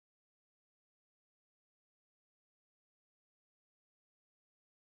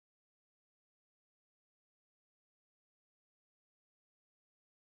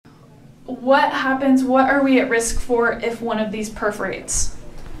what happens, what are we at risk for if one of these perforates?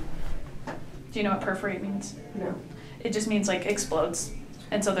 Do you know what perforate means? No. It just means like explodes.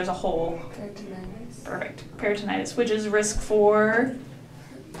 And so there's a hole. Peritonitis. Perfect. Peritonitis, which is risk for?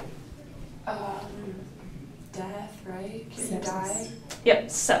 Death, right? Can you die? Yep,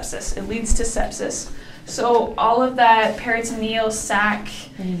 sepsis. It leads to sepsis. So all of that peritoneal sac.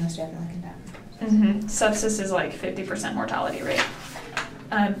 And you must have like that. Sepsis is like 50% mortality rate.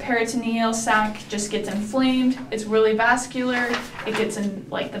 Peritoneal sac just gets inflamed. It's really vascular. It gets in,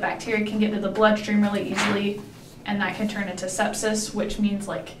 like the bacteria can get into the bloodstream really easily, and that can turn into sepsis, which means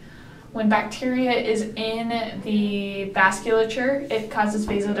like when bacteria is in the vasculature, it causes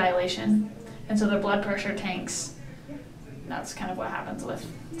vasodilation, and so the blood pressure tanks. That's kind of what happens with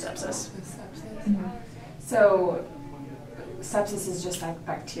sepsis. So sepsis is just like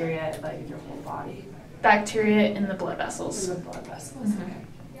bacteria like in your whole body. Bacteria in the blood vessels. In the blood vessels. Okay.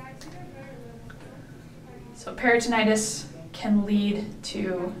 So peritonitis can lead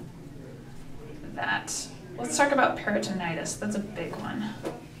to that. Let's talk about peritonitis. That's a big one.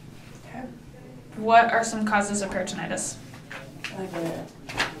 Okay. What are some causes of peritonitis? Like a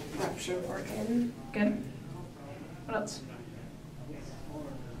ruptured organ. Good. What else?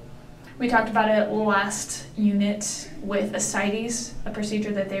 We talked about it last unit with ascites, a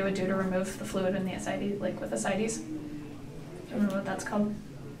procedure that they would do to remove the fluid in the ascites, like with ascites. Do you remember what that's called?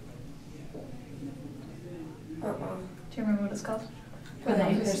 Do you remember what it's called? I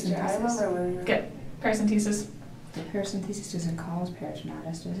remember when. Good. Paracentesis. The paracentesis doesn't cause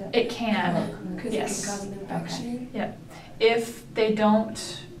peritonitis, does it? It can. Because Yes. it can cause an infection. Okay. Yeah. If they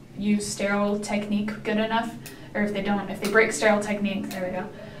don't use sterile technique good enough, or if they break sterile technique, there we go.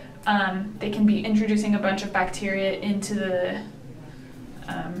 They can be introducing a bunch of bacteria into the,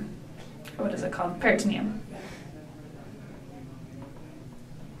 what is it called? Peritoneum.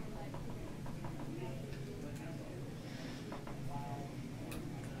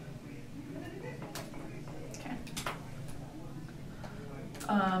 Okay.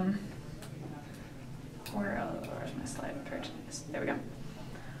 Where's my slide? Peritonitis. There we go.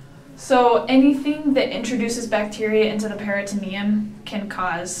 So anything that introduces bacteria into the peritoneum can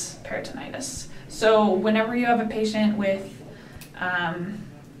cause peritonitis. So whenever you have a patient with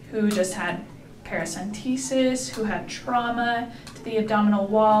who just had paracentesis, who had trauma to the abdominal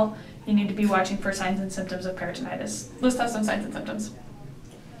wall, you need to be watching for signs and symptoms of peritonitis. List out some signs and symptoms.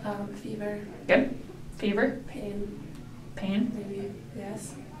 Fever. Good. Fever. Pain. Pain. Maybe.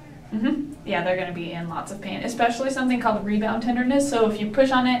 Yes. Yeah, they're going to be in lots of pain, especially something called rebound tenderness. So if you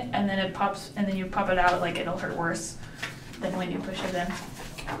push on it and then it pops and then you pop it out, like it'll hurt worse than when you push it in.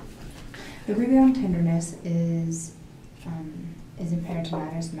 The rebound tenderness is in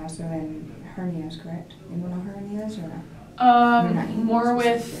peritonitis and also in hernias, correct? Inguinal hernias or no? More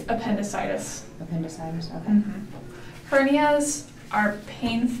with appendicitis. Appendicitis, okay. Hernias are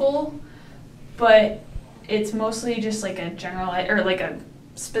painful, but it's mostly just like a general, or like a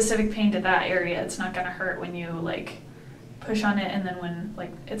specific pain to that area. It's not going to hurt when you like push on it, and then when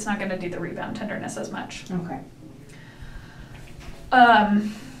like it's not going to do the rebound tenderness as much. Okay.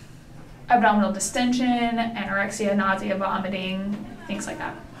 Abdominal distension, anorexia, nausea, vomiting, things like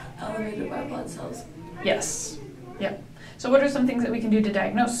that. Elevated white blood cells. Yes. Yep. So what are some things that we can do to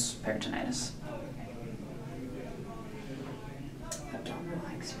diagnose peritonitis? Abdominal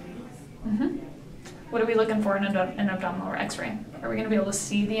x-rays. What are we looking for in an abdominal x-ray? Are we going to be able to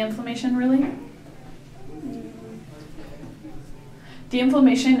see the inflammation really? The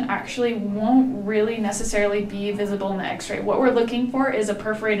inflammation actually won't really necessarily be visible in the x-ray. What we're looking for is a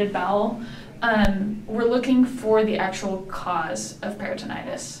perforated bowel. We're looking for the actual cause of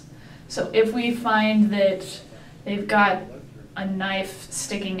peritonitis. So if we find that they've got a knife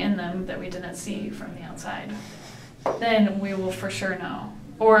sticking in them that we didn't see from the outside, then we will for sure know.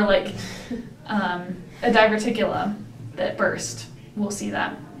 Or like a diverticulum that burst, we'll see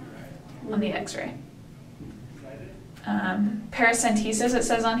that on the x-ray. Paracentesis, it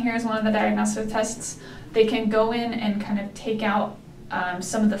says on here, is one of the diagnostic tests. They can go in and kind of take out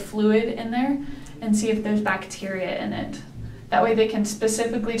some of the fluid in there and see if there's bacteria in it. That way they can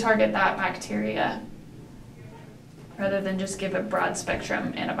specifically target that bacteria rather than just give a broad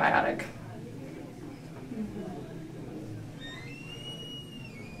spectrum antibiotic.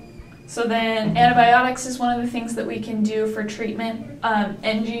 So then antibiotics is one of the things that we can do for treatment.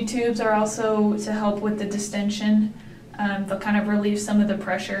 NG tubes are also to help with the distension. They'll kind of relieve some of the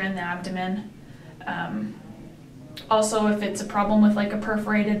pressure in the abdomen. Also, if it's a problem with like a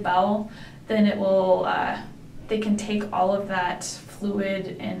perforated bowel, then it will, they can take all of that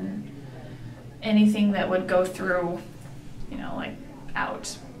fluid and anything that would go through, you know, like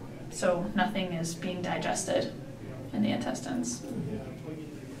out. so nothing is being digested in the intestines.